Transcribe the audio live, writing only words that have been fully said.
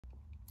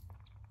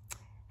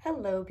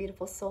Hello,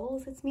 beautiful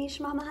souls. It's me,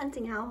 Shamama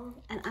Hunting Owl,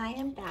 and I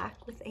am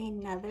back with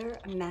another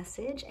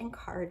message and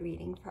card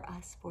reading for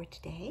us for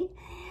today.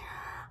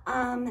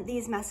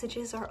 These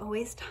messages are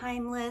always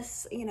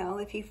timeless. You know,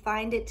 if you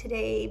find it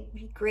today,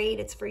 great,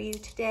 it's for you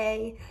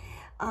today.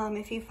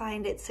 If you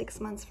find it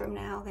 6 months from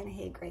now, then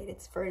hey, great,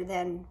 it's for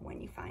then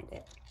when you find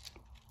it.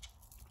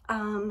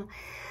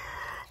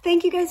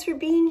 Thank you guys for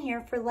being here,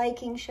 for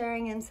liking,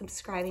 sharing, and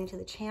subscribing to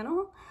the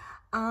channel.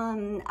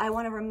 I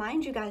want to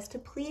remind you guys to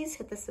please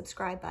hit the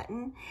subscribe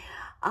button.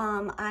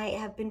 I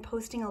have been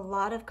posting a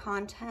lot of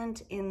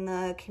content in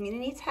the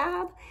community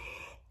tab,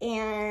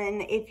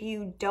 and if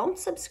you don't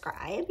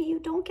subscribe, you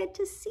don't get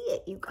to see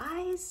it, you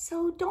guys,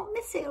 so don't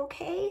miss it,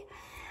 okay?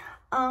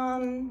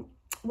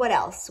 What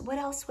else?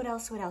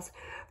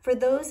 For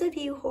those of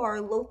you who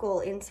are local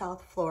in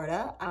South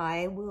Florida,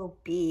 I will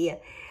be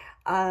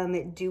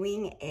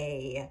doing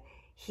a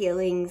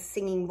healing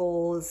singing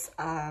bowls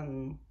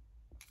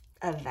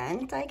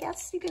event, I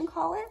guess you can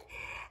call it,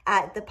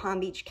 at the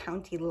Palm Beach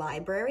County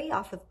Library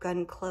off of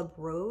Gun Club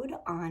Road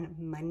on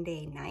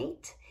Monday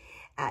night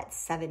at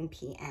 7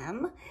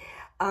 p.m.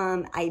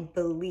 I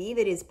believe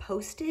it is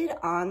posted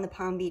on the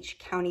Palm Beach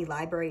County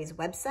Library's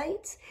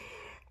website.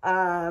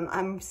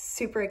 I'm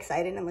super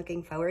excited and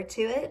looking forward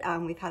to it.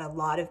 We've had a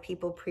lot of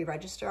people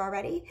pre-register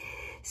already.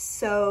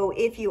 So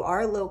if you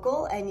are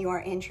local and you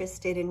are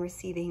interested in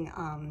receiving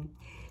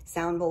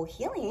sound bowl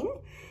healing,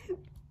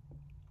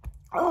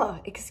 oh,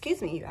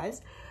 excuse me, you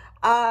guys.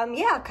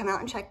 Yeah, come out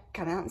and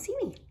see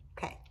me.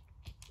 Okay.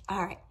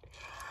 All right.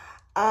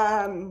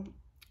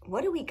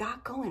 What do we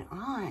got going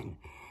on?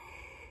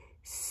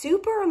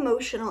 Super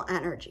emotional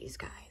energies,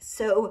 guys.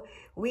 So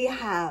we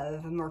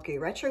have Mercury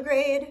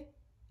retrograde,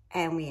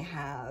 and we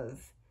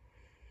have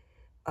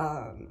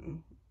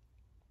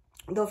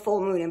the full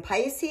moon in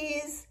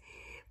Pisces,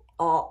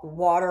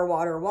 water,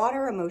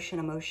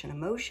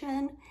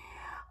 emotion.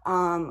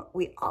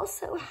 We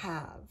also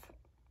have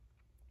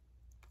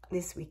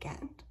this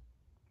weekend,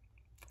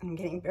 I'm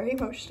getting very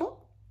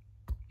emotional.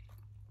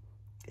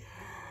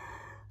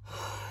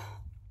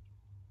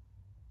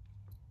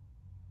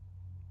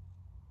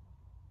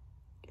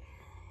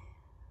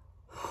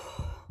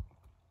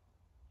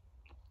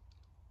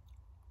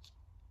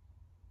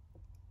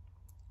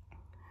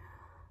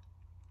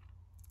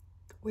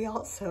 We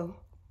also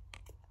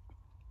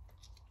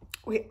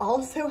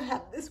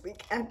have this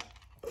weekend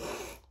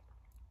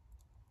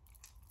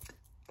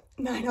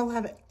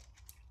 9/11.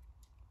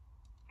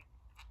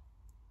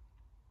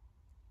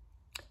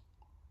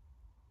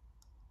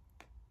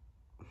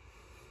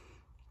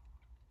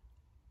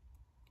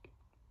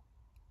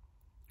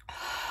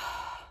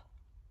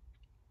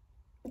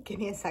 Give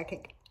me a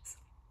second, guys.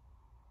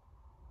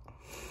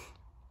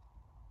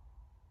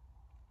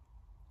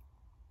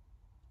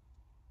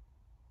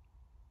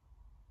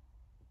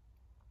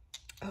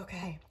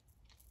 Okay.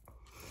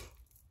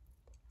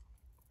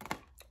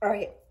 All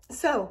right.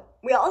 So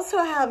we also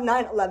have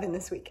 9/11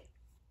 this week.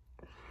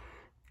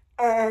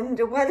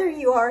 And whether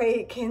you are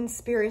a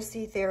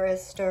conspiracy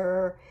theorist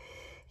or,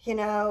 you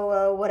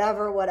know,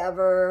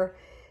 whatever,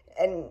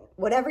 and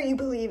whatever you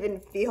believe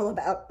and feel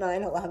about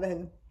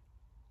 9/11,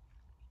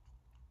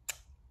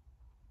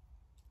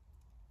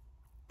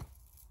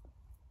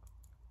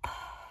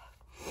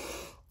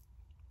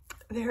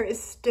 there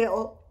is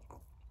still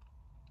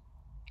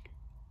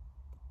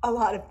a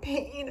lot of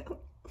pain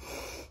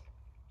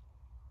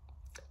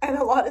and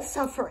a lot of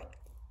suffering,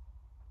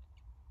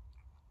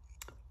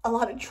 a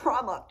lot of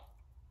trauma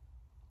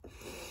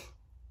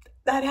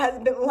that has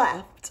been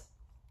left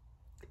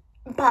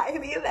by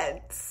the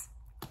events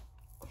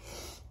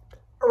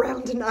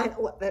around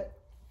 9/11.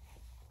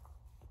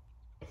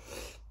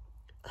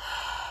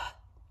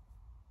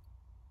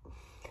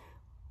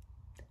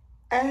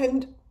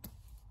 And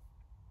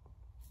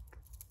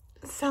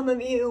some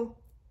of you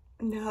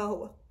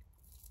know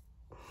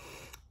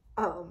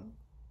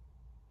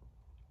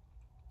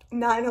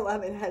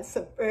 9/11 has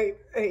some very,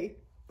 very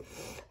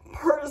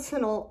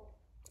personal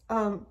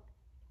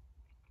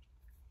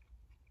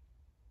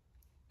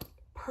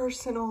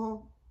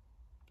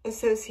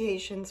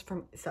associations for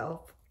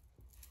myself.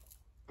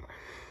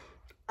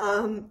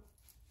 And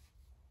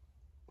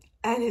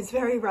it's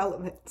very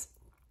relevant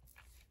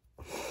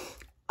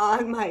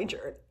on my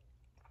journey.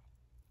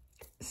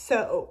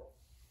 So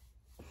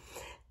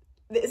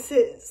this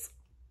is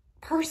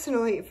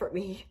personally for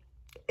me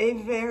a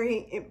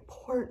very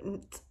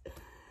important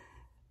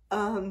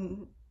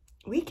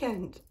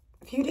weekend,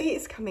 a few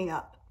days coming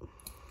up.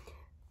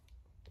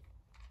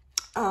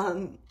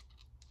 I'm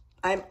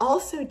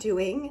also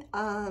doing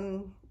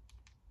a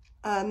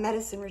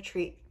medicine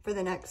retreat for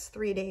the next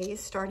 3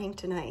 days, starting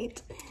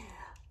tonight.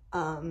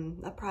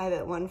 A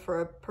private one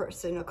for a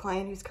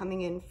client who's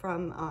coming in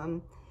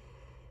from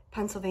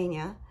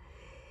Pennsylvania,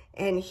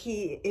 and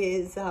he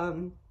is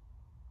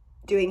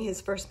doing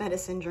his first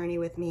medicine journey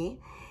with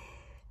me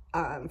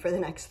for the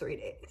next 3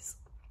 days.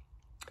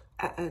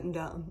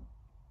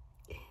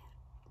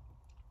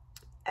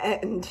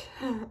 And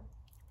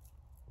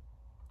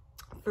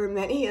for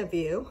many of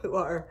you who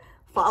are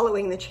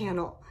following the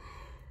channel,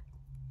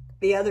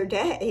 the other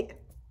day,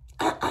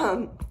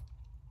 God,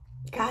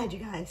 you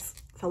guys,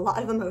 it's a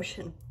lot of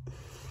emotion.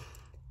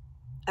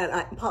 And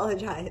I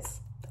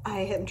apologize. I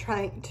am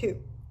trying to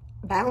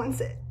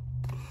balance it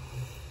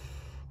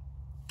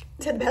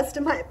to the best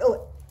of my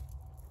ability.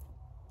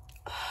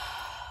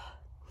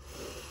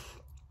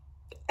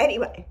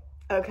 Anyway,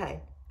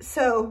 okay.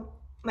 So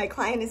my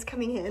client is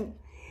coming in.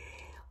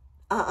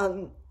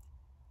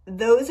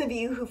 Those of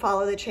you who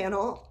follow the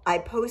channel, I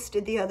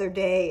posted the other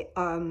day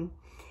a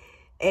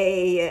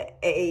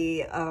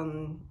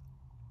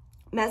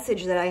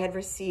message that I had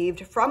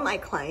received from my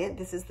client.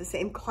 This is the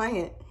same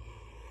client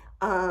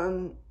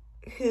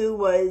who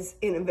was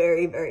in a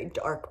very, very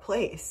dark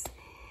place.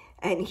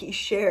 And he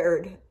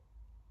shared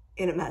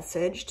in a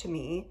message to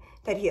me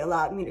that he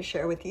allowed me to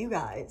share with you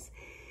guys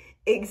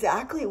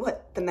exactly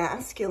what the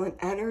masculine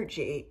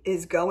energy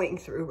is going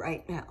through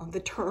right now, the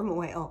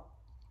turmoil.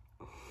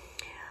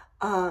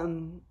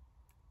 And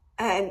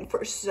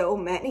for so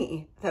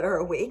many that are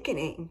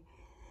awakening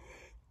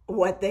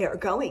what they are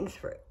going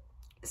through.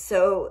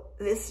 So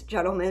this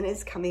gentleman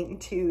is coming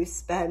to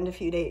spend a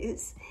few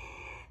days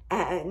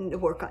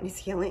and work on his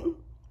healing.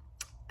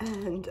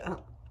 And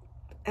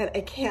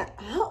I can't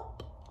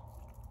help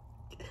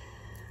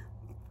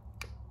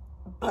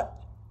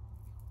but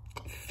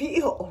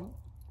feel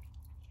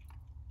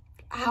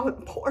how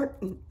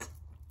important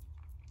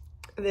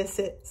this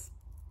is.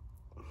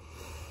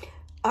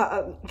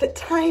 The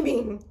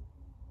timing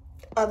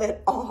of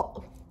it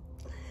all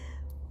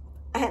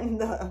and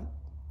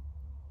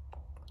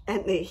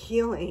the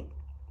healing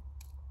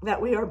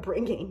that we are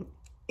bringing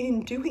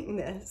in doing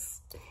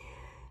this,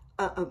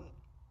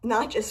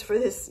 not just for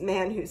this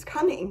man who's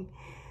coming,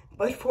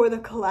 but for the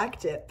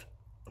collective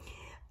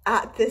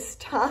at this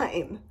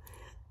time,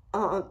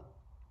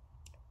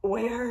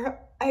 where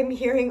I'm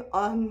hearing,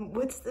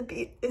 what's the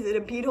beat? Is it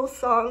a Beatles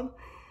song?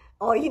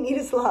 All you need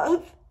is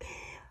love.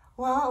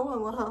 Wah, wah,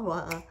 wah,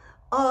 wah.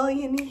 All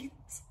you need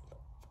is,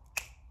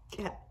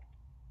 yeah.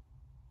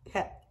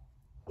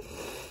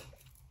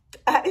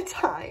 At a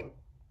time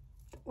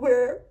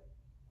where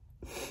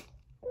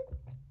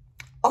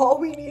all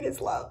we need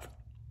is love.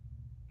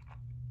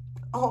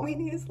 All we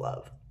need is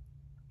love.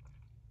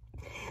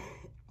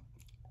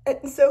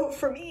 And so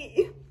for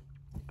me,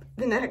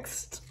 the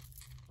next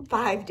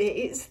 5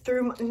 days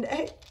through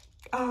Monday,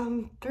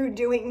 through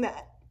doing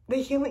the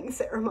healing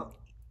ceremony,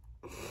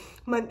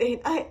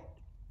 Monday night,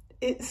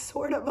 is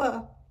sort of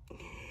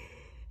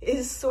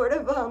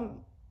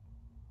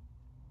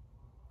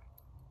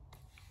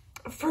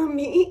for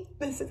me,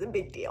 this is a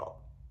big deal.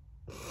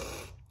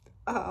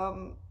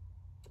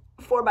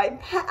 For my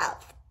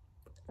path,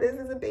 this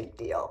is a big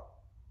deal.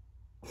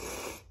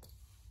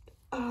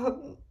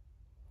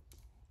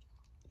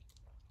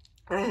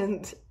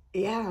 And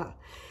yeah,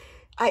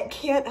 I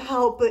can't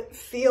help but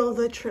feel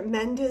the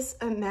tremendous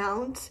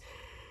amount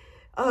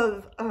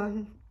of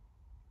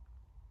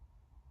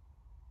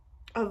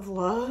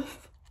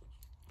love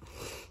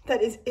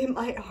that is in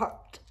my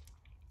heart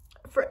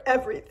for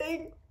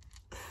everything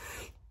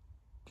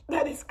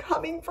that is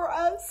coming for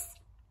us.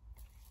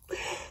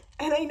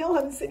 And I know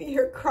I'm sitting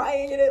here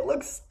crying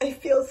and I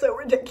feel so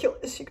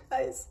ridiculous, you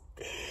guys,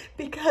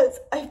 because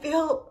I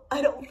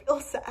don't feel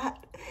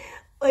sad.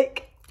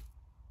 Like,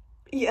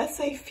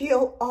 yes, I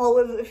feel all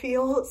of the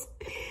feels,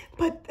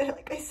 but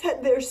like I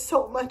said, there's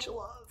so much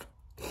love.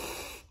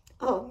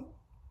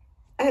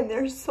 And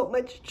there's so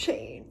much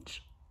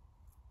change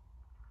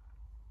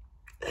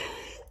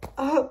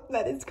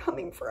that is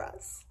coming for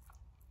us.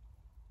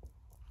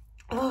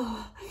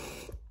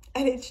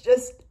 And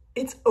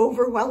it's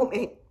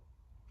overwhelming.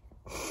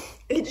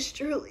 It's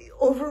truly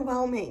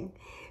overwhelming,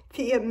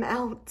 the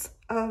amount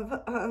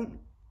of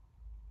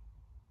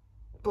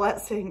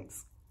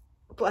blessings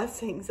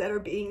that are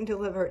being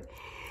delivered.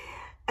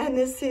 And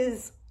this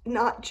is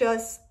not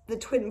just the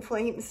twin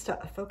flame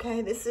stuff,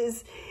 okay? This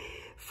is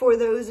for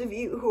those of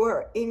you who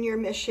are in your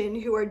mission,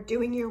 who are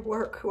doing your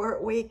work, who are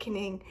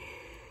awakening.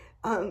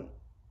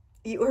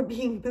 You are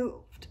being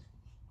moved.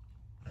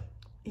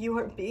 You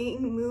are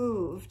being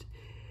moved.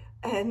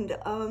 And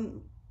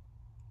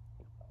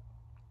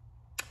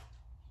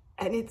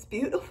it's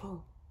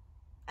beautiful.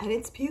 And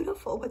it's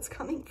beautiful what's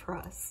coming for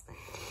us.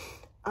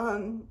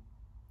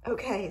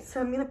 Okay, so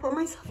I'm going to pull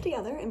myself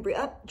together and bring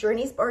up.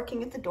 Journey's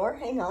barking at the door.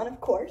 Hang on, of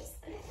course.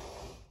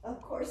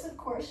 Of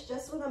course.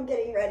 Just when I'm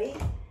getting ready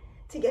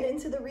to get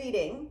into the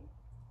reading.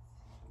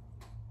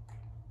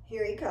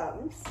 Here he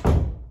comes.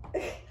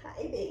 Hi,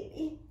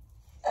 baby.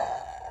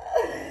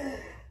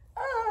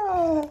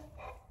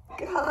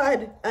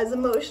 God, as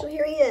emotional.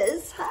 Here he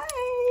is. Hi,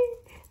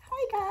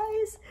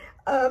 guys.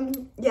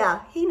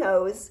 Yeah, he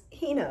knows.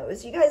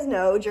 You guys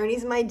know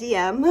Journey's my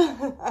DM.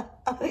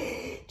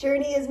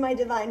 Journey is my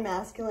divine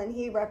masculine.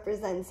 He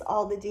represents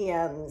all the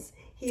DMs.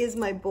 He is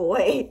my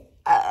boy.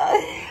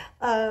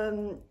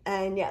 And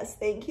yes,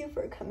 thank you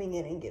for coming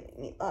in and giving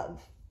me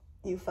love.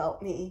 You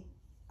felt me.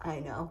 I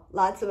know.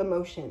 Lots of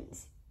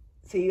emotions.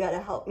 So you got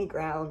to help me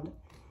ground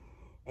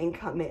and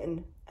come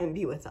in and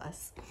be with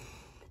us.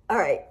 All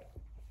right.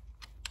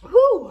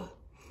 Whew.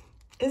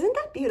 Isn't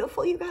that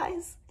beautiful, you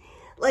guys?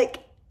 Like,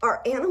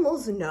 our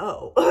animals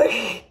know.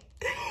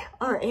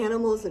 Our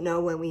animals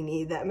know when we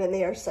need them, and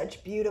they are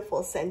such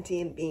beautiful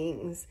sentient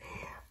beings.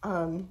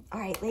 All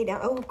right, lay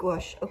down. Oh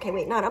gosh. Okay,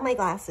 wait, not on my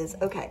glasses.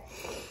 Okay.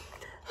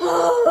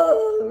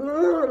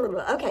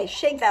 Okay,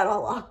 shake that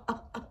all off.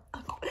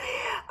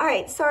 All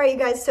right, sorry you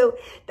guys. So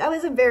that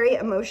was a very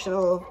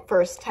emotional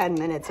first 10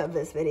 minutes of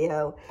this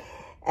video.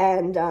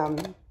 And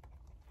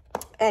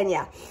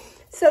yeah.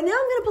 So now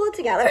I'm gonna pull it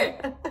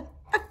together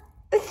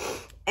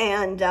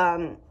and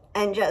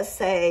just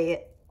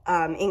say,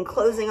 in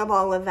closing of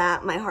all of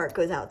that, my heart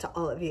goes out to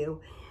all of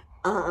you.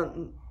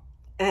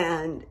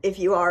 And if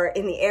you are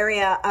in the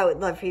area, I would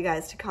love for you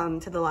guys to come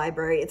to the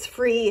library. It's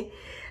free,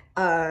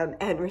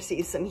 and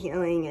receive some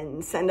healing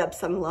and send up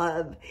some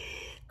love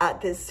at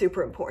this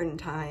super important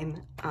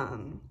time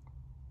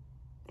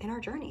in our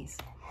journeys.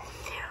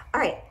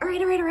 All right.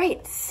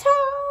 So,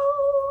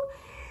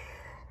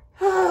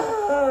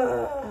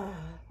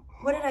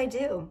 what did I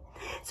do?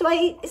 So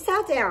I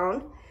sat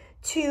down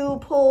to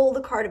pull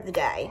the card of the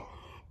day,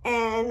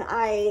 and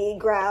I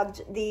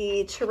grabbed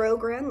the Tarot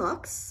Grand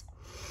Lux,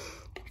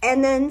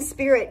 and then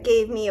Spirit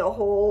gave me a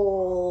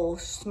whole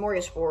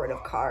smorgasbord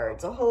of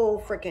cards, a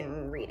whole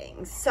freaking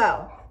reading.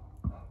 So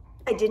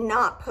I did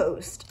not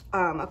post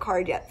a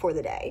card yet for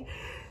the day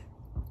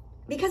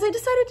because I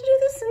decided to do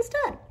this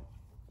instead.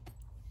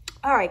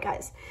 All right,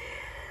 guys.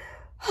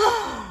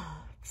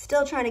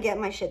 Still trying to get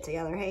my shit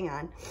together. Hang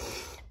on.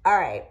 All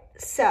right.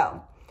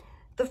 So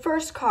the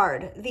first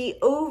card, the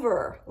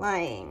overall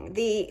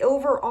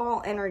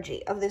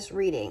energy of this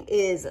reading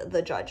is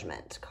the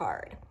Judgment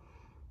card.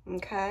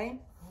 Okay.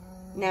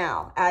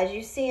 Now, as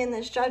you see in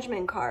this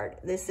Judgment card,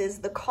 this is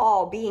the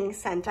call being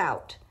sent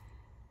out,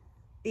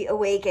 the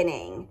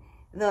awakening,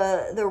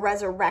 the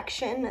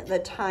resurrection, the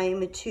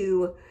time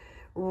to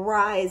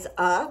rise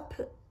up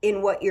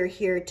in what you're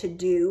here to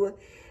do.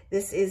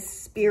 This is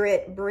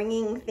Spirit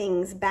bringing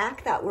things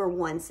back that were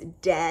once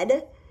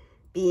dead,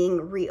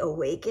 being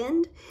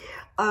reawakened.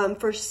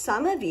 For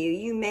some of you,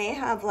 you may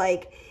have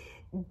like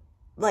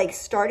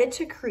started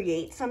to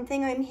create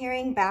something, I'm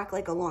hearing, back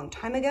like a long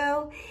time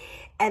ago,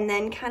 and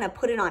then kind of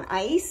put it on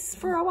ice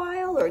for a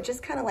while, or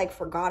just kind of like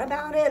forgot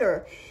about it,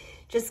 or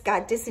just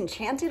got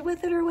disenchanted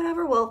with it or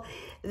whatever. Well,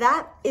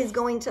 that is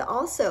going to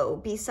also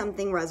be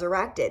something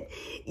resurrected.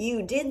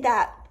 You did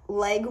that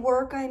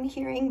legwork, I'm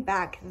hearing,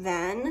 back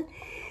then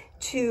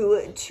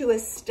to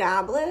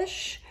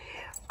establish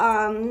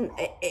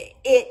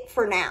it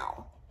for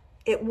now.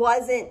 It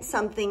wasn't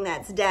something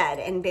that's dead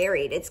and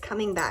buried. It's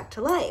coming back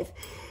to life.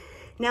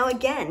 Now,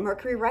 again,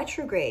 Mercury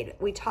retrograde,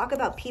 we talk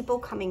about people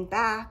coming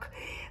back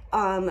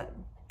from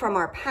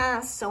our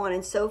past, so on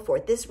and so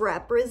forth. This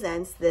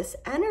represents this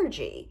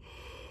energy.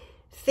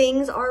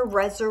 Things are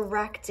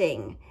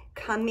resurrecting,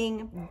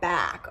 coming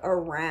back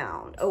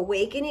around,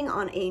 awakening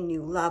on a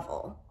new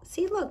level.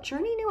 See, look,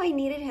 Journey knew I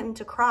needed him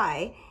to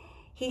cry.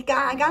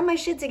 I got my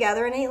shit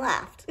together and he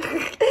left.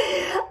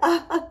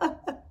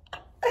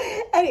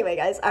 Anyway,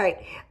 guys, all right.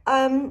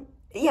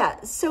 Yeah,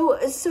 so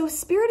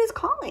Spirit is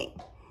calling.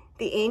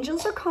 The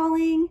angels are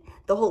calling.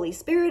 The Holy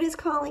Spirit is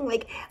calling.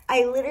 Like,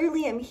 I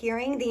literally am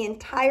hearing the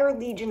entire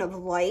Legion of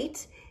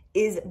Light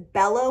is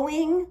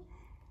bellowing,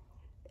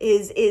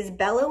 is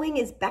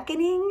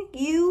beckoning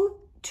you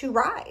to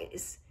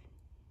rise.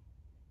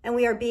 And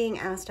we are being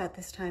asked at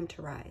this time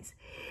to rise.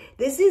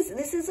 This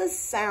is a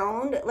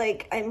sound,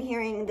 like I'm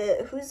hearing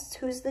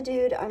who's the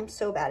dude? I'm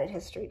so bad at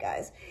history,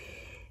 guys.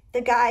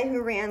 The guy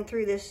who ran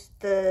through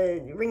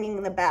the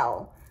ringing the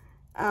bell,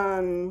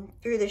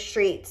 through the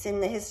streets in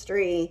the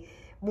history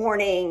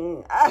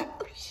warning. Oh,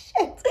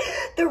 shit.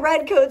 The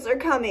redcoats are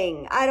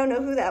coming. I don't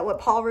know who that,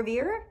 Paul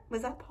Revere?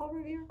 Was that Paul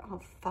Revere?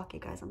 Oh, fuck you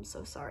guys. I'm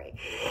so sorry.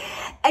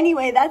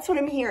 Anyway, that's what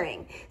I'm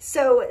hearing.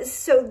 So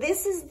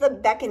this is the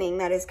beckoning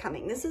that is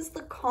coming. This is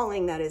the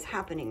calling that is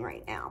happening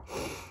right now.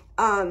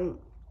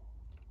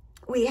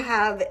 We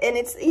have, and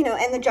it's,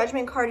 and the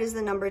Judgment card is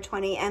the number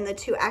 20, and the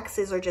two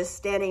X's are just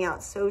standing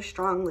out so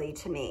strongly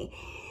to me.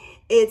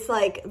 It's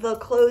like the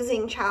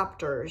closing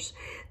chapters,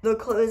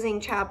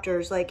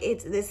 like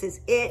this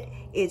is it,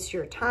 it's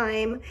your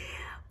time.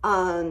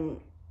 And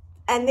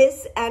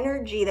this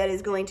energy that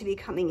is going to be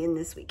coming in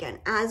this weekend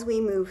as we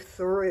move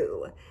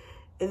through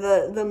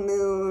the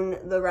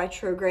moon, the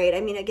retrograde.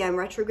 I mean, again,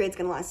 retrograde's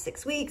going to last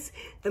 6 weeks.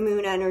 The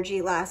moon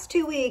energy lasts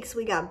 2 weeks.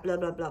 We got blah,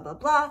 blah, blah, blah,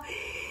 blah.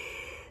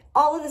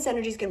 All of this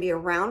energy is going to be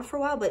around for a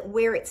while, but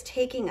where it's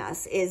taking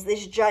us is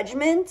this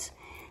Judgment,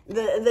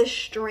 the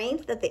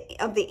strength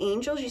of the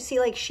angels. You see,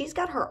 like, she's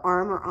got her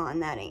armor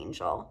on, that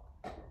angel,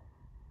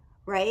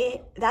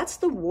 right? That's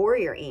the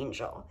warrior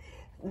angel.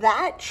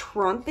 That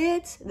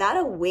trumpet, that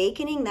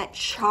awakening, that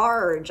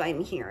charge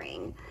I'm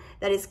hearing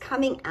that is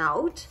coming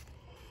out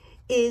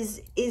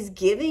is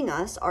giving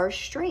us our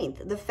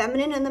strength, the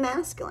feminine and the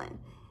masculine.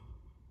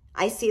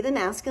 I see the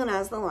masculine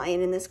as the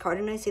lion in this card,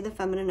 and I see the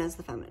feminine as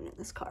the feminine in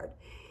this card.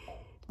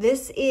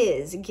 This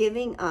is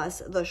giving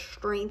us the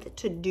strength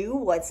to do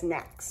what's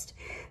next,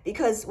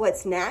 because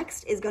what's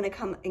next is going to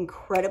come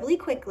incredibly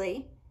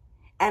quickly,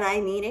 And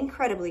I mean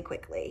incredibly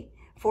quickly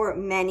for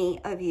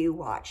many of you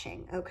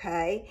watching,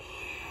 okay?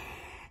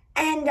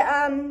 And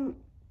I'm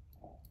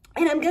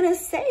gonna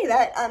say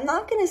that, I'm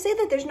not gonna say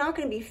that there's not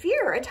gonna be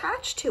fear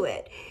attached to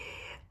it.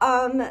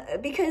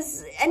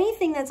 Because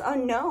anything that's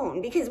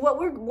unknown, because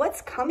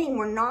what's coming,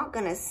 we're not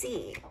gonna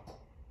see.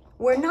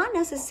 We're not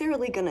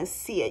necessarily gonna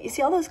see it. You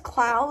see all those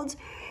clouds?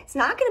 It's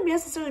not gonna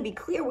necessarily be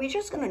clear. We're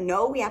just gonna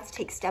know we have to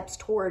take steps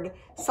toward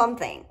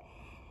something.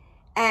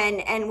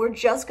 And we're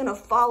just gonna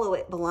follow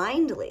it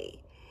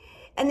blindly.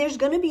 And there's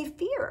gonna be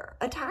fear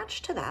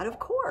attached to that, of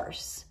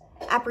course.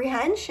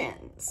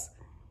 Apprehensions.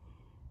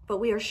 But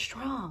we are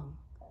strong.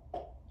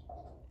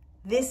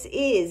 This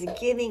is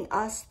giving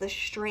us the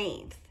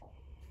strength.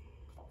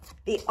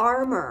 The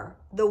armor,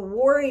 the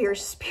warrior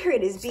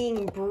spirit is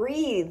being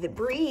breathed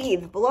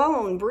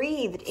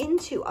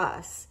into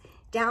us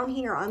down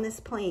here on this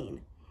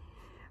plane,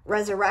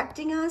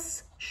 resurrecting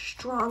us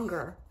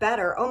stronger,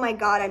 better. Oh my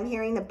God, I'm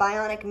hearing the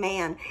Bionic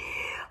Man.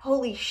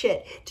 Holy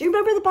shit. Do you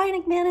remember the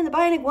Bionic Man and the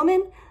Bionic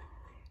Woman?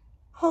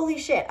 Holy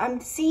shit,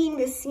 I'm seeing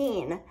the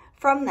scene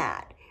from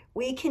that.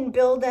 We can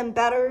build them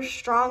better,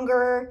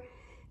 stronger,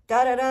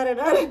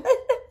 da-da-da-da-da.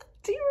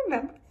 Do you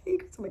remember?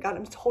 Oh my God,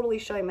 I'm totally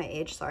showing my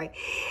age, sorry.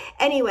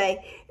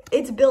 Anyway,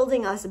 it's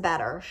building us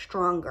better,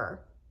 stronger,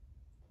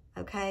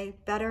 okay?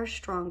 Better,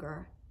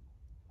 stronger,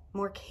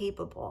 more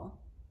capable.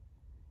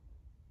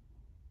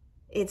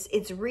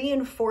 It's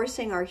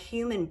reinforcing our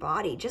human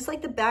body. Just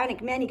like the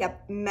Bionic Man, he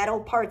got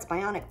metal parts,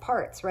 bionic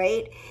parts,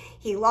 right?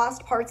 He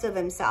lost parts of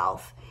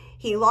himself.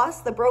 He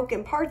lost the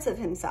broken parts of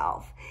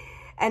himself.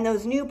 And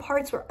those new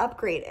parts were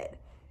upgraded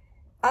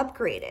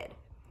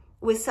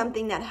with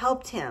something that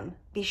helped him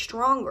be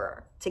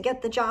stronger, to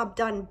get the job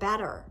done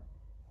better.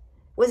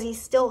 Was he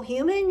still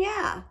human?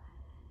 Yeah.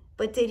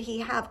 But did he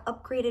have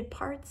upgraded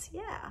parts?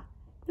 Yeah.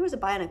 There was a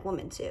Bionic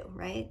Woman too,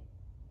 right?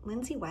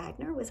 Lindsay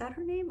Wagner, was that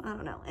her name? I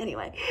don't know.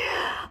 Anyway,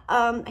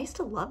 I used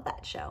to love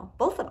that show,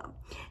 both of them.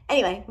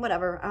 Anyway,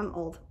 whatever, I'm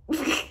old.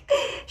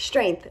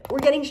 Strength, we're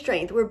getting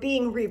strength. We're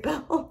being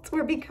rebuilt.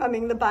 We're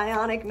becoming the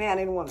Bionic Man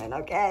and Woman,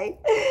 okay?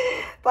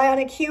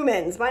 Bionic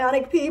humans,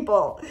 Bionic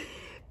people.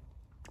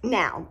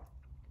 Now,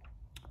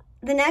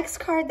 the next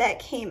card that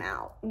came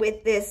out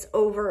with this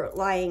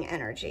overlying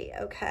energy,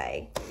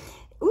 okay?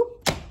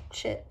 Oop,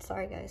 shit,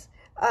 sorry guys.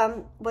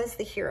 Was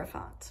the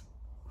Hierophant,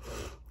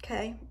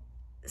 okay?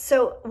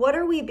 So what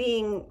are we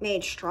being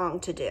made strong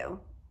to do?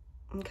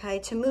 Okay,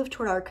 to move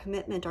toward our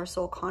commitment, our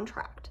soul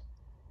contract.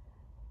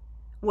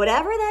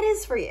 Whatever that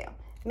is for you.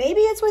 Maybe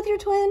it's with your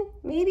twin.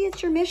 Maybe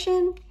it's your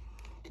mission.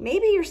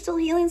 Maybe you're still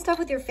healing stuff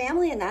with your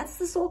family and that's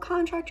the soul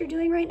contract you're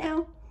doing right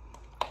now.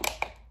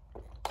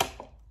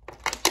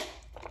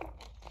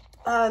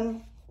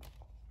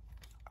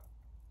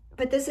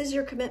 But this is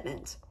your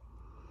commitment.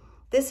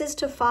 This is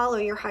to follow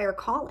your higher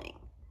calling.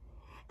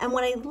 And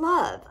what I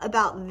love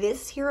about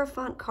this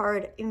Hierophant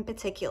card in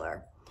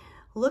particular,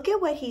 look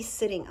at what he's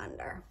sitting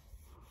under.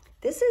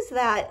 This is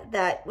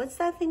that what's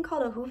that thing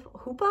called? A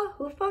hoopah?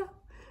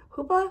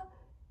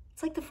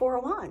 It's like the Four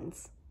of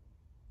Wands.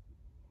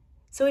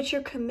 So it's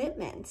your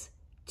commitment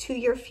to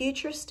your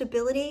future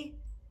stability,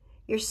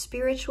 your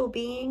spiritual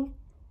being,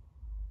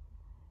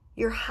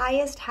 your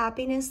highest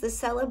happiness, the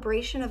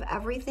celebration of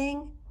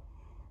everything.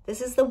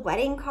 This is the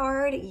wedding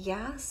card,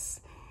 yes.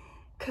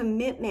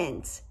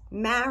 Commitment,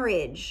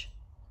 marriage,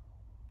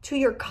 to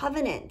your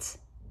covenant,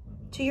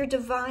 to your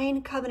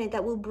divine covenant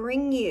that will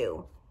bring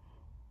you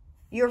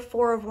your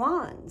Four of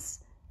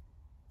Wands,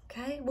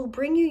 okay? Will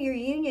bring you your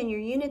union,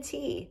 your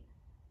unity.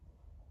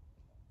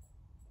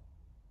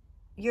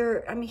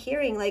 I'm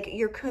hearing like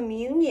your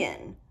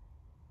communion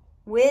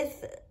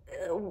with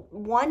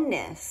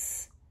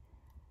oneness.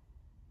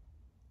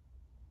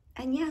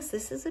 And yes,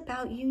 this is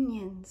about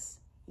unions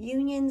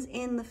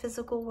in the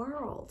physical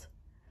world.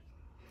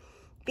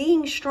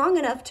 Being strong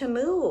enough to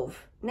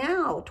move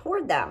now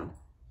toward them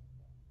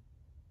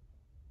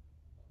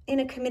in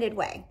a committed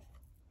way.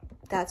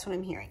 That's what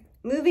I'm hearing.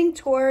 Moving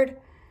toward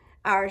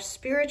our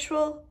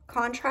spiritual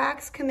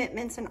contracts,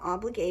 commitments, and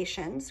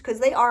obligations, because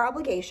they are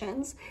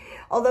obligations.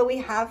 Although we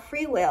have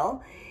free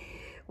will,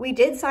 we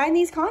did sign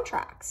these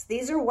contracts.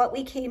 These are what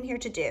we came here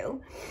to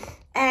do.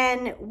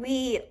 And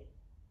we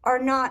are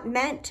not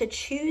meant to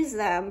choose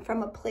them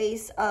from a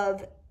place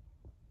of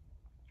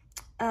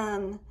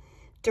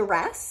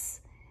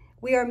duress.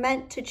 We are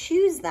meant to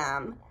choose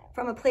them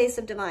from a place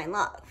of divine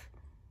love.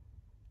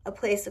 A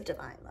place of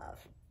divine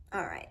love.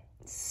 All right.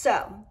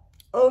 So,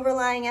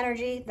 overlying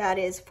energy, that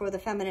is for the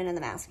feminine and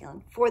the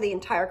masculine, for the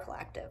entire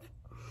collective.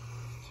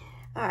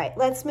 All right,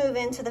 let's move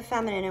into the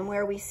feminine and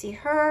where we see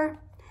her.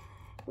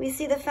 We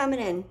see the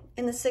feminine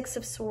in the Six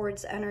of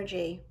Swords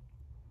energy.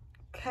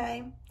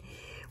 Okay.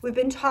 We've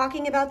been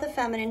talking about the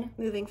feminine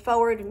moving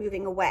forward,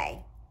 moving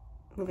away.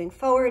 Moving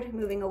forward,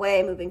 moving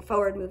away, moving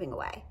forward, moving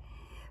away.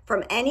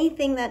 From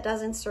anything that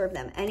doesn't serve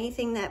them,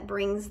 anything that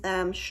brings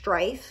them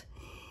strife,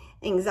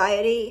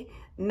 anxiety,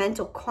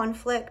 mental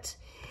conflict.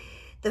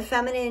 The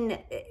feminine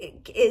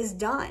is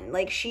done.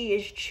 Like she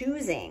is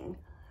choosing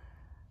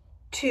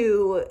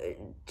to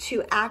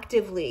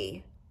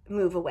actively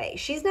move away.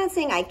 She's not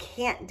saying I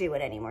can't do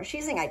it anymore.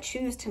 She's saying I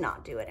choose to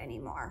not do it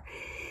anymore.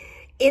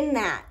 In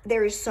that,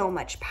 there is so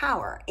much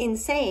power. In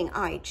saying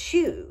I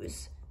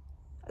choose,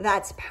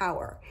 that's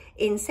power.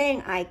 In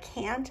saying I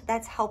can't,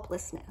 that's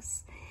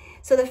helplessness.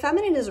 So the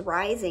feminine is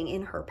rising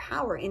in her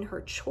power, in her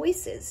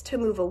choices to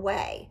move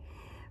away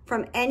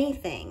from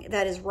anything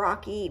that is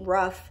rocky,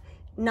 rough,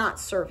 not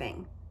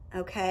serving,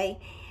 okay?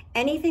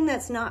 Anything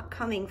that's not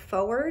coming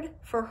forward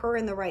for her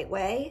in the right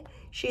way,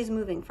 she's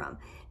moving from.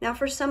 Now,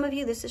 for some of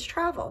you, this is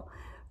travel.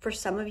 For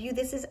some of you,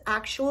 this is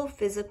actual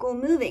physical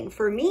moving.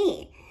 For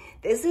me,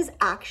 this is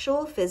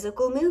actual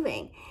physical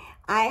moving.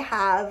 I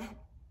have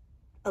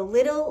a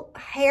little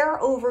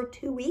hair over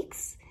 2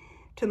 weeks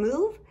to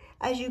move.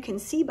 As you can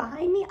see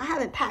behind me, I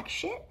haven't packed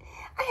shit.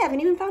 I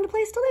haven't even found a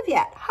place to live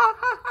yet. Ha,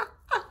 ha, ha,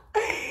 ha.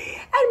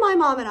 And my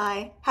mom and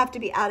I have to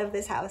be out of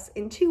this house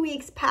in 2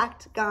 weeks,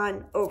 packed,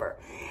 gone, over.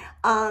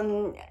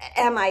 Am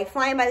I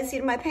flying by the seat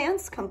of my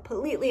pants?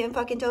 Completely and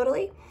fucking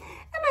totally.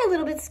 Am I a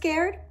little bit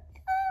scared?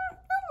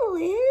 A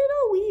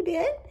little wee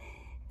bit.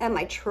 Am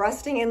I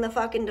trusting in the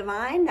fucking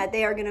divine that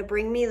they are going to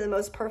bring me the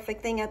most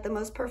perfect thing at the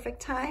most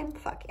perfect time?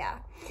 Fuck yeah.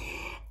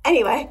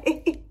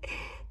 Anyway,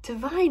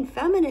 divine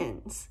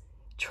feminines,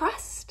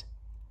 trust.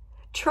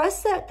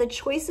 Trust that the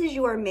choices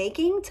you are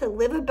making to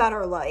live a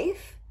better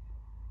life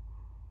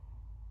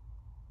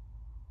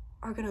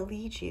are going to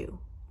lead you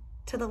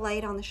to the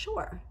light on the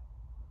shore,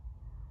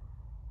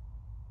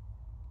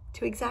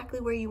 to exactly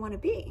where you want to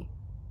be.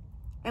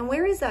 And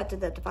where is that do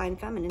the divine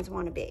feminines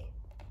want to be?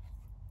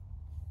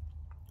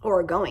 Or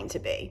are going to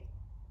be?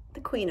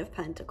 The Queen of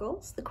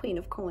Pentacles, the Queen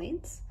of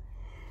Coins.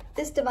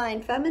 This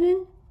divine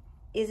feminine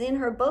is in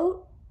her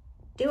boat,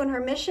 doing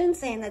her mission,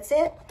 saying, that's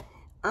it,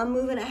 I'm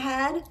moving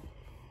ahead.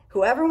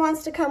 Whoever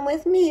wants to come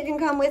with me, you can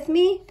come with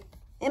me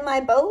in my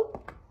boat.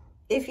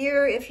 If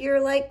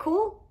you're like,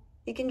 cool,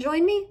 you can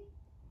join me.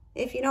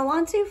 If you don't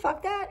want to,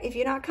 fuck that. If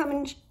you're not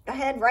coming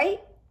ahead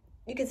right,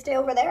 you can stay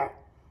over there.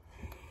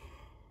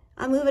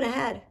 I'm moving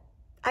ahead.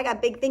 I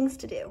got big things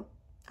to do.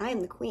 I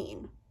am the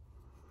queen.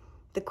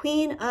 The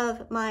queen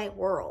of my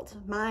world,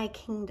 my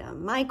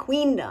kingdom, my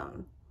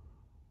queendom.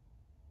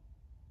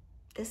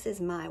 This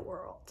is my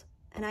world,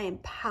 and I am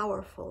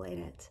powerful in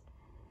it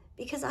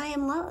because I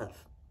am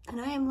love and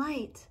I am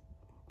light.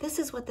 This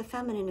is what the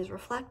feminine is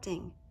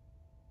reflecting.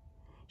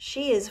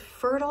 She is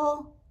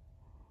fertile,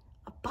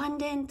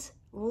 abundant,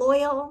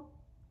 loyal,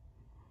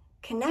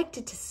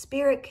 connected to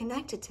spirit,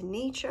 connected to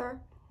nature.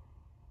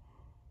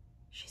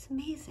 She's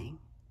amazing.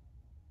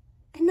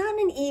 And not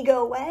in an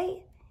ego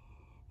way.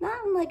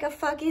 Not in like a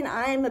fucking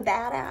I'm a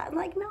badass. I'm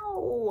like,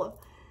 no.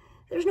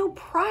 There's no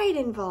pride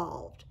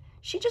involved.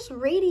 She just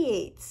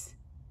radiates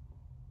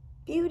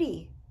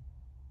beauty,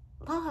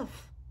 love.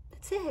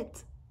 That's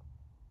it.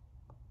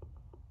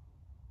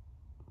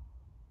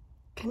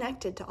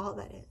 Connected to all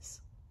that is.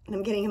 And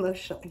I'm getting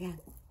emotional again.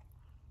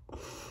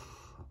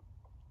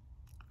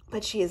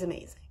 But she is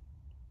amazing.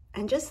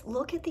 And just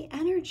look at the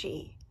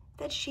energy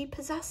that she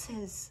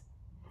possesses.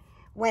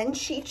 When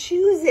she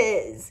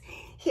chooses,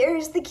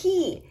 here's the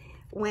key.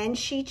 When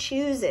she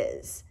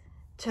chooses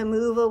to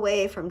move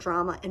away from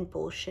drama and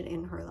bullshit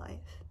in her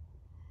life.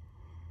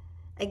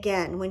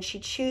 Again, when she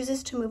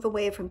chooses to move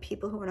away from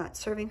people who are not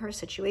serving her,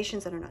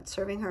 situations that are not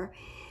serving her,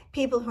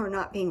 people who are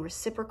not being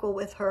reciprocal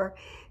with her,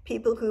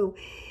 people who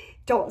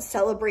don't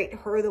celebrate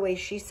her the way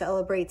she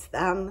celebrates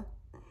them.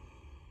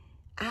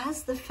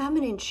 As the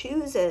feminine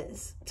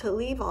chooses to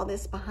leave all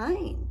this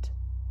behind,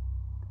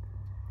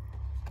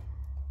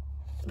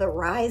 the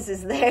rise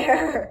is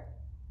there.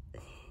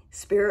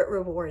 Spirit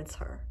rewards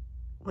her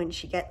when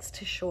she gets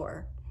to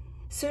shore.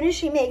 Soon as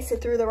she makes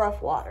it through the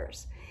rough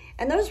waters.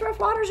 And those rough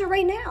waters are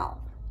right now.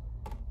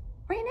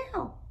 Right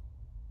now.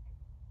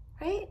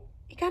 Right?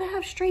 You got to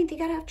have strength. You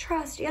got to have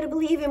trust. You got to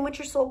believe in what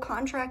your soul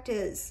contract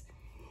is.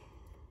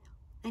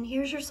 And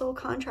here's your soul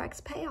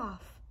contract's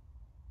payoff.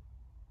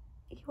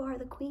 You are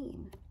the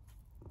queen.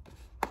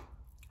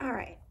 All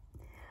right.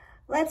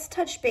 Let's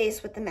touch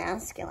base with the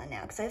masculine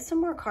now, because I have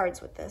some more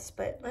cards with this,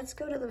 but let's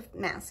go to the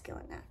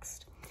masculine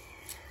next.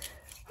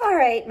 All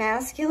right,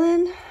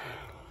 masculine,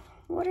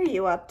 what are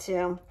you up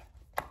to?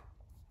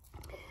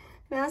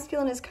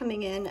 Masculine is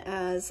coming in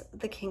as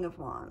the King of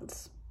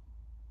Wands.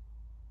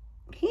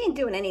 He ain't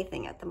doing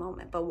anything at the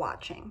moment but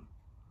watching.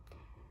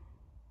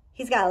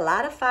 He's got a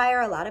lot of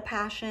fire, a lot of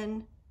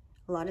passion,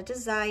 a lot of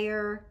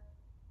desire.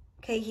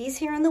 Okay, he's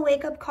hearing the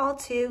wake-up call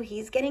too.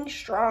 He's getting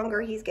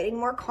stronger. He's getting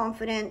more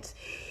confident.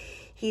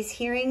 He's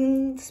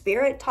hearing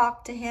spirit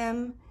talk to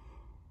him,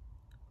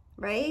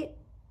 right?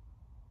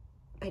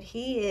 But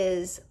he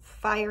is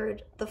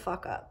fired the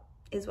fuck up,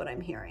 is what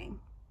I'm hearing.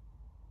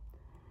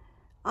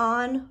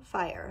 On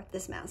fire,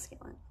 this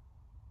masculine.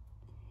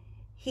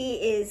 He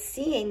is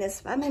seeing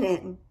this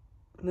feminine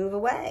move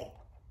away.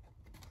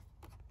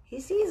 He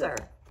sees her.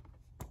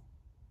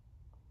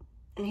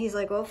 And he's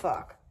like, oh,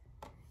 fuck.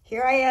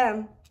 Here I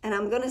am, and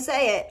I'm going to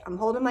say it. I'm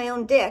holding my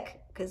own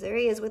dick, because there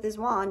he is with his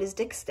wand, his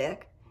dick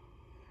stick.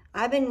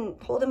 I've been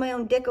holding my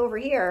own dick over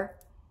here,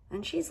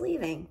 and she's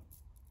leaving.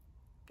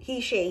 He,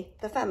 she,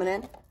 the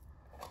feminine.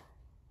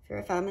 you're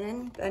a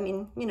feminine, I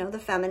mean, you know, the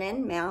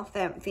feminine, male,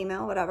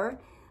 female, whatever.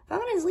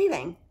 Feminine's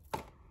leaving.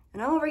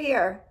 And I'm over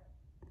here,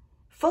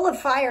 full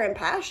of fire and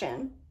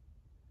passion.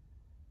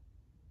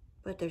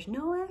 But there's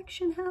no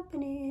action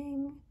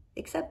happening,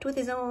 except with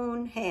his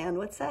own hand.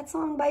 What's that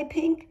song by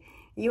Pink?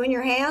 You and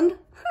Your Hand?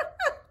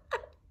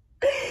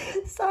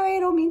 Sorry, I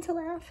don't mean to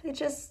laugh. It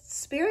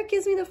just, spirit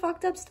gives me the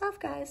fucked up stuff,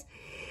 guys.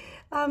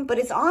 But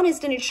it's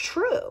honest and it's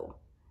true.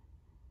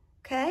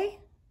 Okay?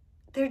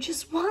 They're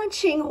just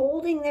watching,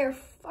 holding their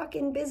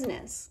fucking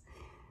business.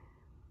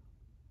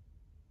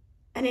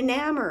 And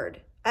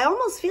enamored. I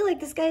almost feel like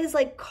this guy is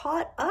like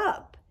caught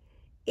up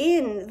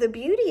in the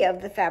beauty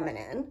of the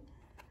feminine.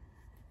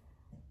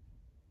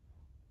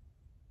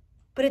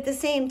 But at the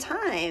same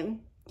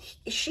time,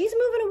 she's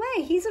moving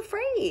away. He's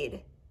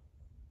afraid.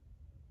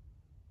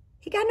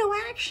 He got no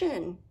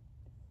action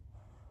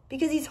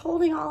because he's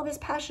holding all of his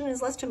passion and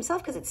his lust to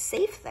himself because it's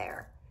safe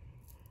there.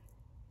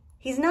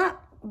 He's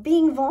not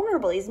being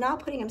vulnerable. He's not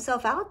putting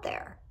himself out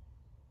there.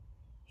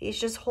 He's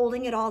just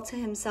holding it all to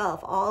himself,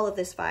 all of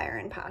this fire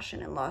and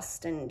passion and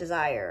lust and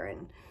desire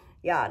and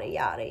yada,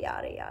 yada,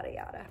 yada, yada,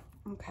 yada.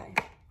 Okay.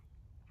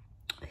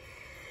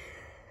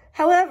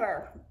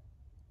 However,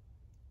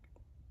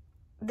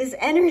 this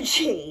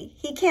energy,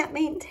 he can't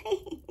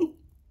maintain.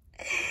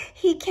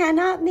 He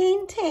cannot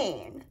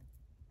maintain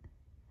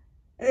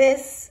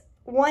this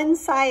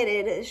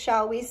one-sided,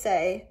 shall we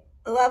say,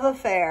 love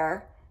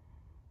affair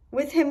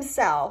with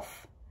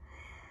himself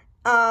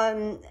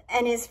and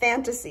his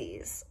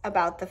fantasies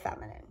about the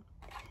feminine.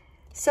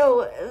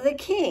 So the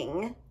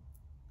king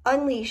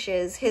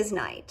unleashes his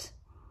knight,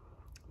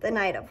 the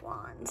Knight of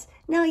Wands.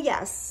 Now,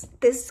 yes,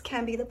 this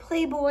can be the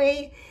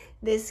playboy.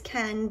 This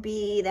can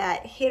be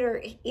that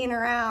hitter, in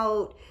or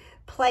out,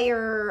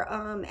 player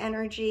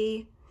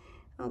energy,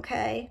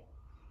 okay?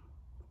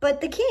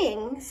 But the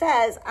king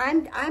says,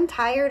 I'm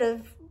tired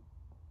of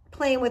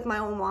playing with my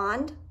own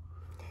wand.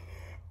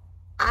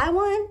 I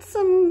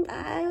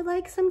would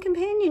like some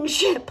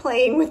companionship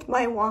playing with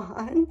my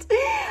wand.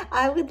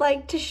 I would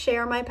like to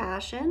share my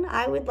passion.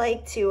 I would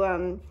like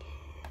to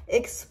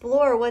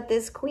explore what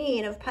this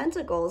Queen of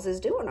Pentacles is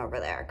doing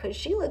over there because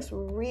she looks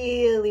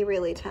really,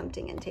 really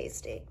tempting and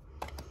tasty.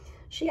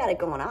 She got it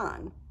going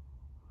on.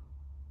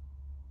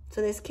 So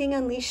this king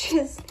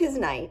unleashes his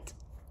knight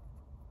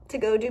to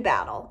go do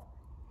battle.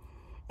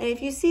 And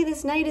if you see,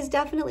 this knight is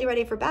definitely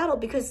ready for battle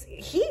because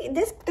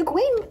the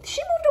queen,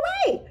 she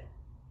moved away.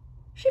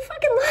 She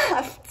fucking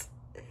left.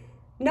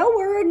 No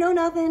word, no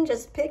nothing,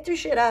 just picked her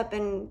shit up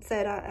and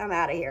said, I'm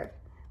out of here.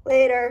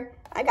 Later,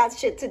 I got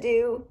shit to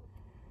do.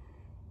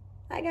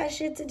 I got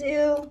shit to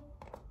do.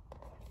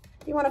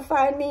 You want to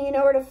find me, you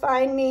know where to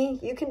find me.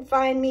 You can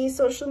find me.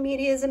 Social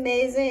media is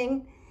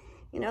amazing.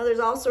 You know, there's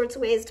all sorts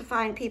of ways to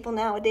find people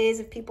nowadays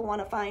if people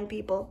want to find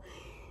people.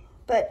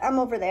 But I'm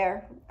over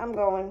there. I'm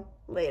going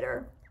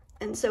later.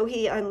 And so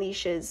he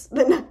unleashes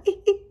the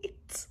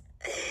knight.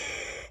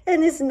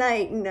 And this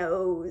knight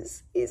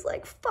knows. He's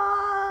like,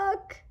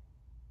 fuck.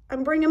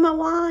 I'm bringing my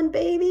wand,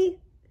 baby.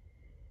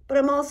 But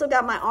I'm also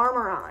got my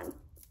armor on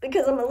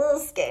because I'm a little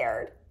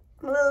scared.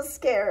 I'm a little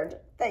scared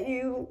that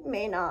you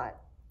may not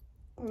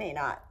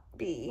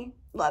be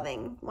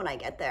loving when I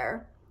get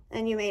there,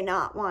 and you may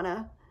not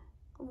wanna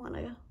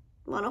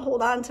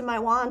hold on to my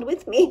wand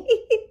with me.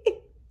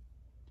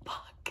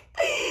 Fuck.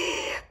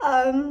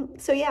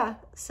 So yeah,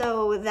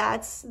 so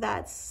that's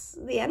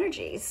the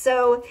energy.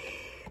 So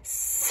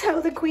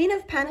the Queen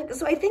of Pentacles.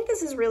 So I think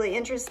this is really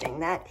interesting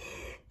that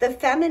the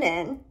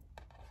feminine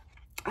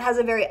has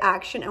a very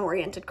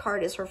action-oriented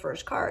card as her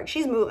first card.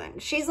 She's moving.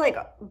 She's like,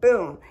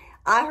 boom.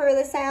 I heard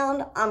the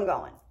sound. I'm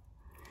going.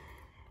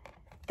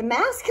 The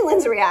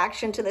masculine's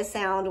reaction to the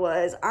sound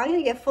was, I'm going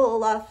to get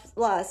full of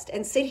lust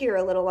and sit here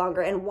a little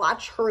longer and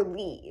watch her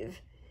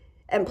leave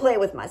and play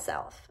with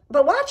myself.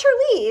 But watch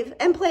her leave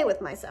and play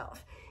with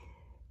myself.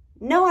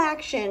 No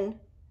action,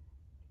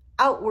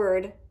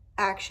 outward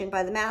action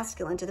by the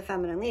masculine to the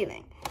feminine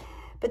leaving.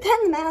 But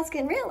then the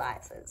masculine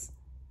realizes,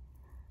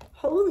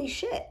 holy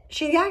shit,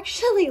 she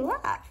actually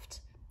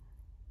left.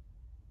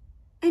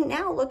 And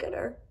now look at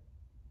her.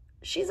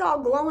 She's all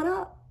glowing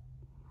up.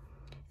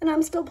 And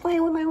I'm still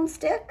playing with my own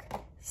stick.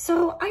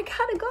 So I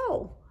gotta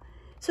go.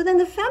 So then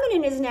the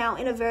feminine is now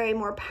in a very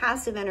more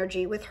passive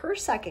energy with her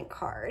second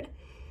card,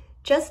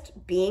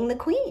 just being the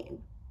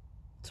queen.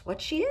 It's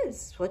what she is,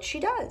 it's what she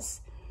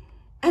does.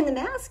 And the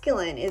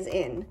masculine is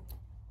in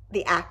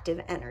the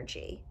active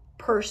energy,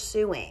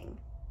 pursuing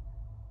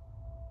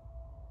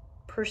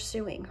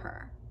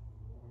her.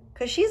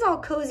 Because she's all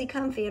cozy,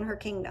 comfy in her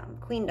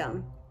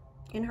queendom,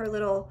 in her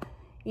little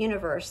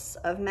universe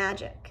of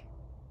magic.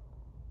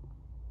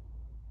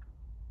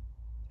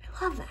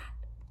 I love that.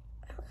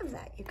 I love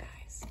that, you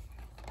guys.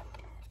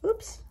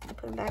 Oops, I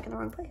put them back in the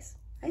wrong place.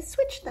 I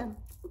switched them.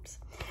 Oops.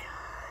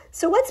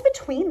 So what's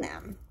between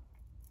them?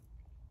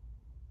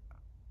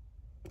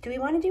 Do we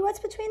want to do what's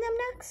between them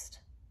next?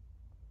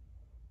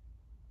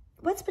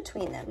 What's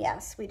between them?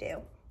 Yes, we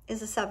do. Is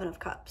the Seven of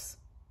Cups.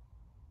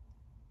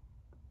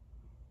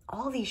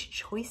 All these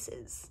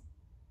choices.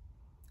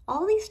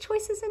 all these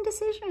choices and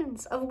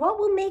decisions of what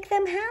will make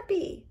them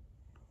happy.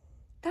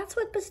 That's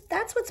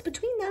what's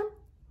between them.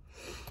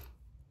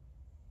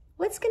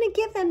 What's going to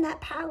give them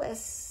that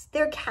palace,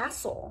 their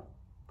castle?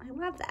 I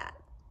love that.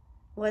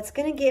 What's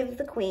going to give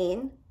the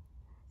queen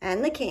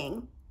and the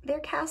king their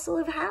castle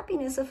of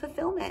happiness, of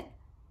fulfillment?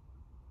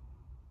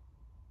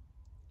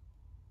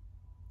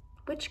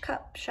 Which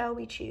cup shall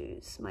we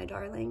choose, my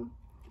darling?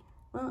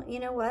 Well, you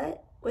know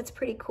what? What's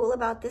pretty cool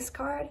about this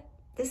card,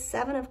 this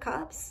 7 of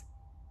Cups,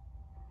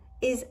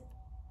 is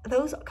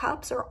those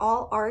cups are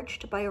all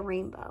arched by a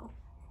rainbow.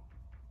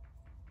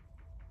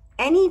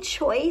 Any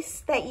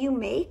choice that you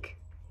make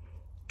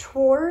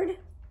toward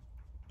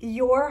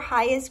your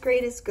highest,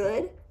 greatest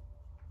good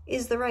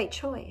is the right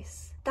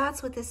choice.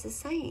 That's what this is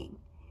saying.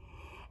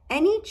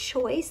 Any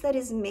choice that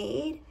is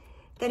made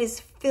that is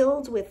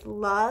filled with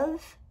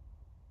love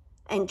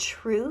and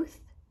truth,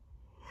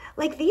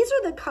 like these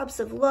are the cups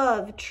of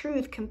love,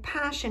 truth,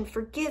 compassion,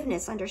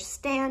 forgiveness,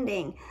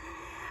 understanding,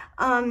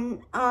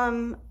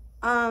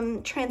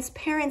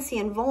 transparency,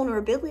 and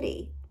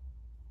vulnerability.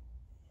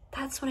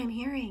 That's what I'm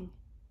hearing.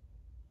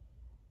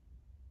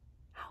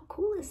 How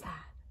cool is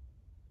that?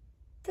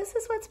 This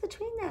is what's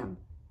between them.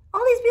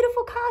 All these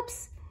beautiful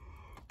cups.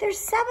 There's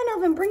 7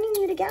 of them bringing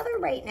you together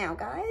right now,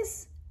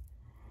 guys.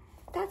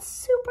 That's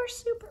super,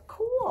 super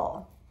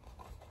cool.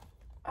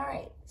 All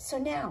right, so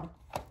now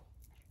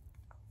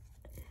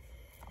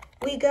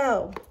we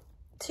go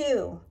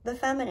to the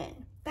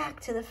feminine, back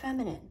to the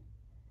feminine.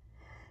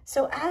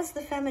 So as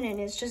the feminine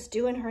is just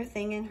doing her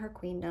thing in her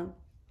queendom,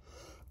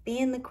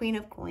 being the queen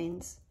of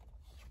coins,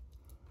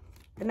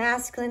 the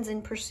masculine's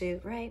in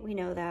pursuit, right? We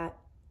know that.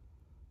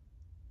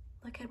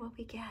 Look at what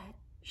we get.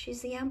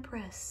 She's the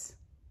Empress.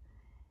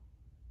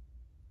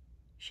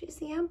 She's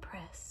the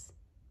Empress.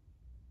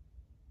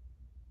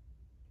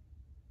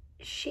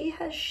 She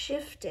has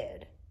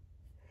shifted.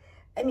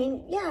 I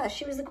mean, yeah,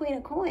 she was the queen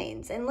of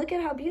coins, and look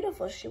at how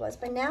beautiful she was,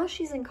 but now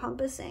she's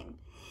encompassing.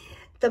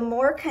 The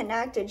more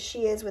connected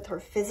she is with her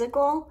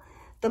physical,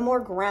 the more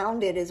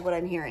grounded is what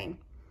I'm hearing.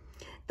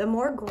 The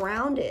more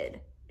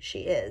grounded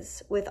she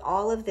is with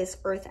all of this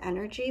earth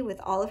energy, with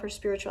all of her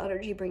spiritual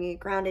energy, bringing it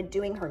grounded,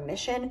 doing her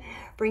mission,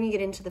 bringing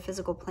it into the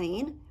physical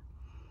plane,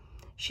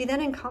 she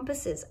then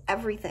encompasses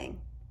everything,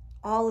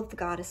 all of the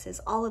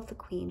goddesses, all of the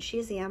queens. She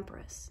is the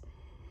Empress.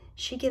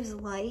 She gives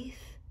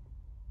life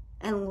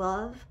and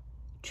love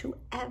to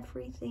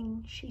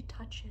everything she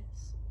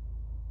touches.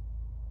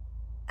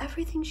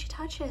 Everything she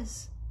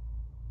touches,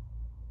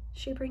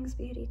 she brings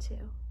beauty to.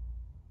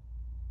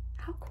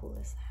 How cool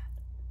is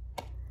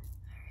that? All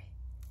right.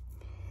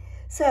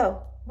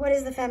 So, what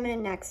does the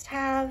feminine next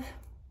have?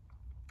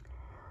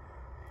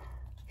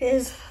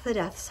 Is the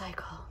death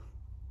cycle.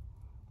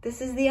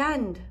 This is the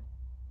end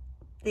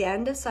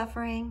of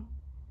suffering,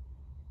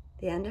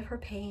 the end of her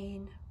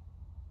pain,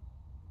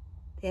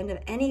 the end of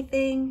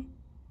anything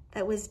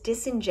that was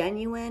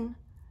disingenuine,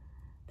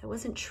 that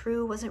wasn't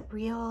true, wasn't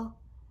real.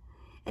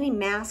 Any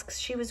masks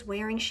she was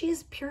wearing, she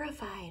is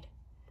purified.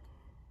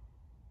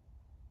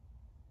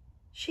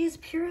 She is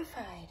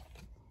purified.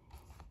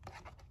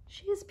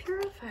 She is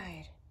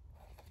purified.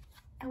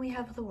 And we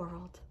have the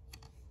world.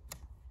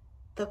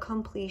 The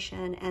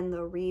completion and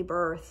the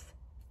rebirth.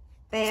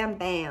 Bam,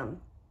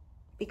 bam.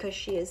 Because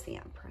she is the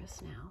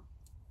Empress now.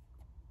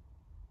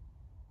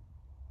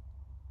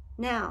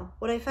 Now,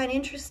 what I find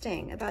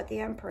interesting about the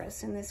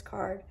Empress in this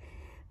card,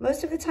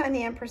 most of the time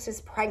the Empress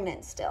is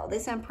pregnant still.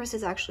 This Empress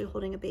is actually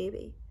holding a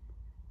baby.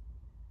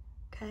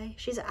 Okay?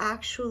 She's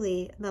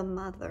actually the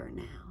mother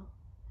now.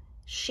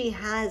 She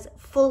has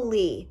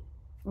fully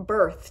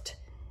birthed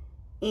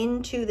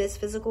into this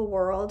physical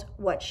world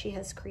what she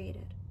has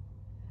created.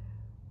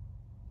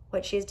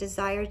 What she has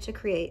desired to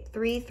create.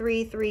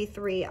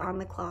 3333 on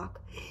the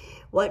clock.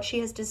 What she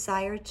has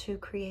desired to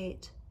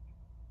create.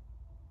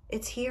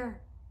 It's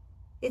here.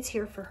 It's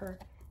here for her.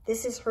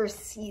 This is her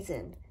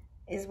season,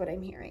 is what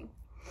I'm hearing.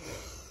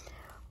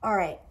 All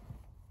right.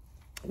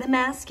 The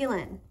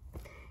masculine.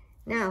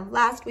 Now,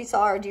 last we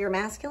saw our dear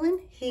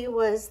masculine. He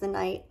was the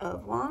Knight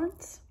of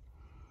Wands,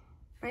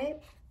 right?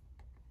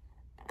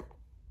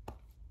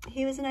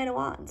 He was the Knight of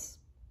Wands.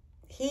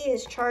 He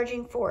is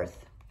charging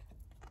forth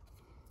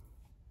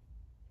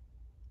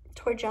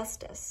toward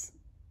justice,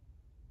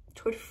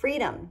 toward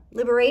freedom,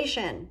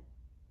 liberation,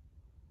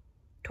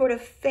 toward a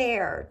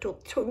fair,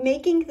 toward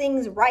making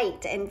things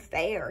right and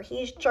fair.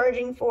 He's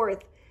charging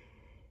forth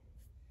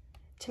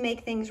to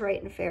make things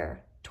right and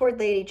fair, toward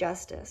Lady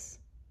Justice,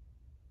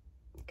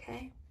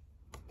 okay?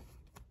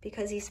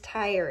 Because he's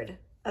tired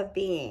of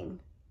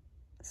being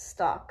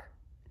stuck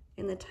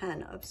in the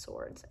 10 of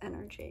Swords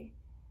energy,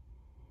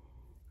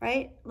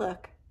 right?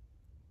 Look,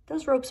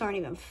 those ropes aren't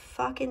even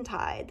fucking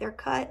tied. They're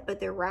cut, but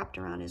they're wrapped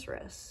around his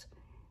wrists.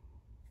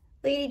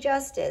 Lady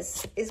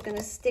Justice is going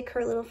to stick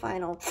her little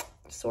final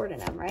sword in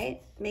him,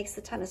 right? Makes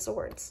the 10 of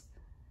Swords.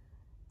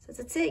 Says,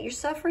 that's it. Your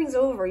suffering's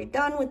over. You're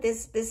done with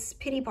this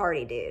pity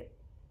party, dude.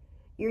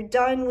 You're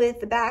done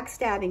with the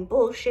backstabbing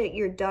bullshit.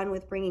 You're done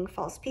with bringing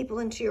false people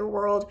into your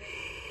world.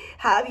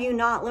 Have you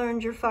not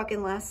learned your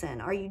fucking lesson?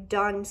 Are you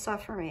done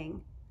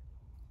suffering?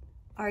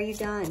 Are you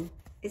done?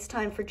 It's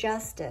time for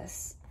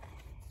justice.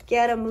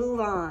 Get a move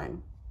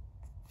on.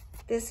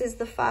 This is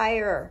the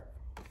fire.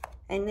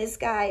 And this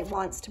guy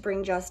wants to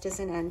bring justice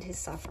and end his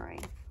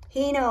suffering.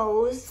 He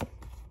knows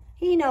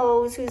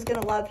who's going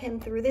to love him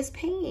through this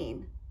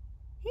pain.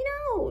 He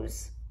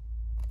knows.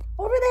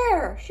 Over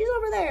there. She's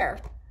over there.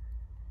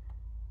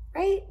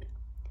 Right?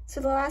 So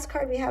the last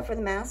card we have for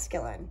the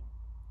masculine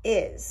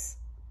is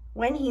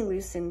when he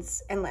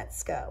loosens and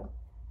lets go.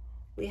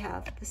 We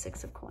have the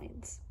 6 of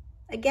coins.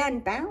 Again,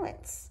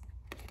 balance.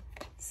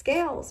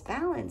 Scales,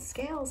 balance,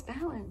 scales,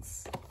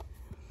 balance.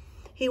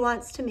 He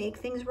wants to make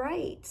things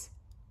right.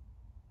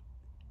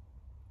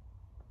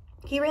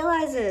 He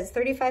realizes,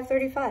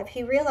 35-35,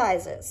 he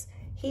realizes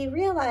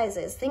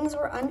things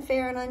were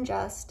unfair and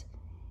unjust.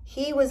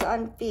 He was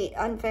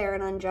unfair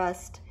and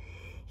unjust.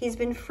 He's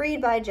been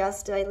freed by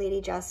Lady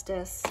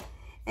Justice,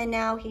 and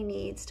now he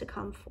needs to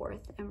come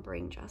forth and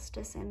bring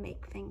justice and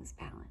make things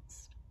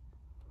balanced.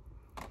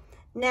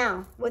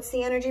 Now, what's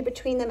the energy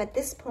between them at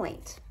this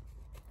point?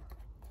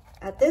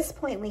 At this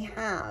point, we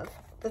have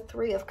the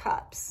 3 of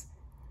Cups,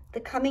 the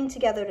coming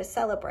together to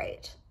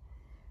celebrate.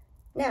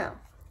 Now,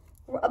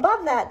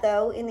 above that,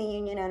 though, in the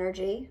union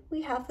energy,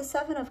 we have the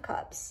 7 of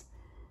Cups.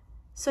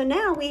 So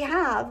now we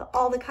have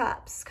all the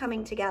cups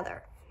coming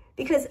together,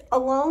 because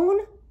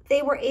alone,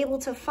 they were able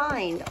to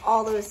find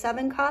all those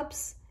 7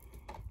 cups.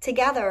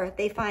 Together,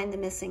 they find the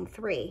missing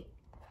 3.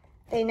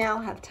 They now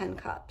have 10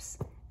 cups,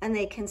 and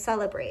they can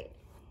celebrate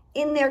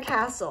in their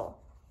castle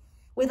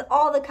with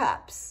all the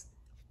cups,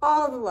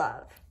 all the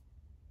love,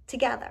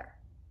 together.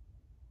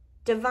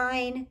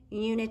 Divine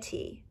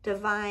unity,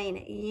 divine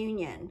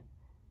union.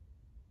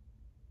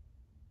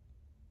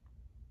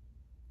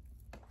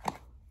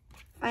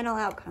 Final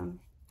outcome,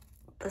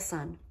 the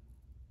sun.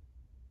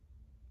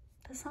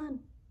 The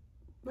sun.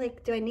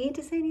 Like, do I need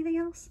to say anything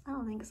else? I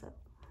don't think so.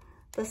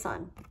 The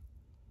sun.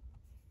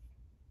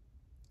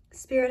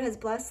 Spirit has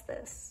blessed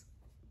this.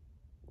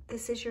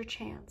 This is your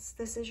chance.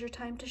 This is your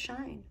time to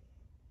shine.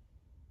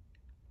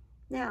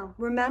 Now,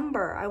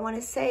 remember, I want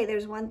to say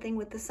there's one thing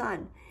with the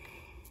sun.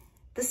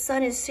 The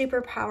sun is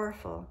super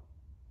powerful,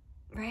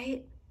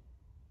 right?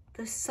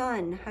 The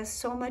sun has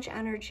so much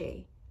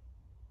energy.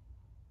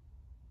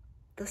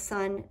 The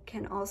sun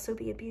can also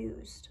be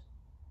abused,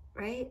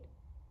 right?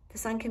 The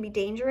sun can be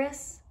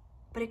dangerous,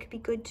 but it could be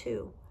good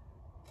too.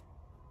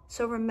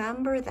 So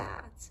remember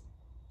that.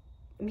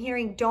 I'm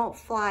hearing don't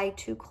fly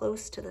too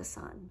close to the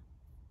sun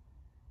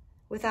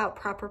without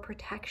proper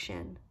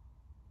protection.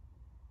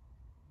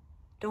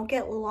 Don't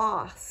get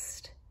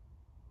lost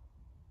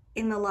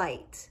in the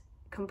light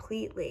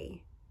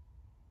completely.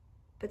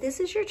 But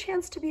this is your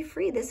chance to be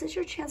free. This is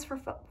your chance for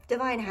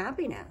divine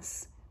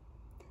happiness.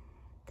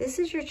 This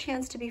is your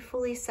chance to be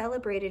fully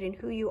celebrated in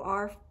who you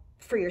are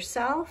for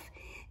yourself,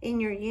 in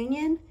your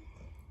union,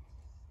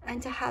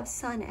 and to have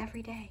sun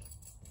every day,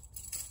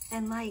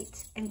 and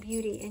light and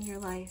beauty in your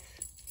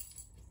life.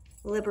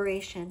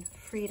 Liberation,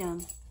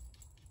 freedom,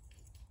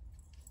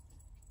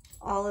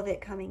 all of it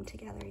coming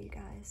together, you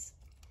guys.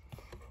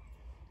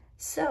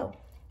 So,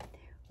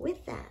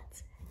 with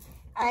that,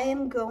 I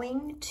am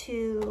going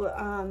to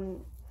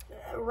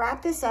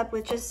wrap this up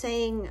with just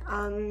saying,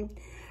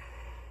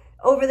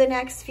 over the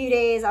next few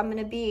days, I'm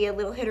going to be a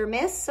little hit or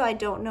miss, so I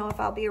don't know if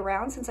I'll be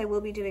around since I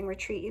will be doing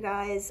retreat, you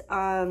guys.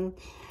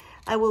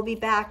 I will be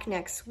back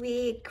next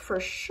week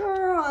for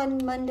sure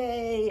on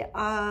Monday.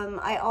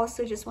 I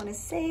also just want to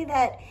say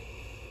that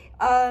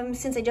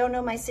since I don't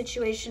know my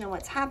situation and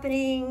what's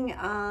happening,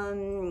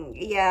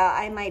 yeah,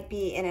 I might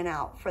be in and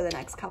out for the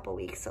next couple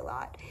weeks a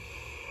lot.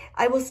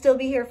 I will still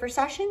be here for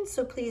sessions,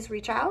 so please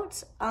reach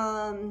out.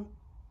 And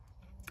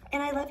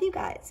I love you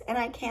guys, and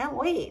I can't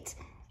wait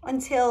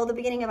until the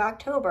beginning of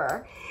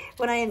October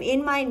when I am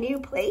in my new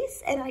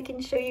place and I can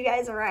show you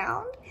guys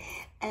around,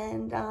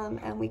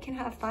 and we can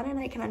have fun, and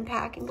I can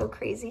unpack and go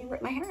crazy and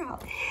rip my hair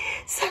out.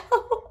 So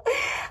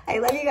I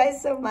love you guys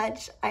so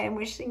much. I am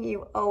wishing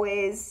you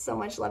always so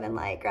much love and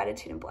light,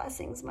 gratitude and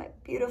blessings, my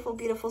beautiful,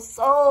 beautiful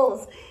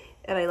souls.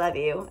 And I love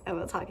you, and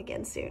we'll talk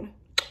again soon.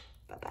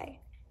 Bye-bye.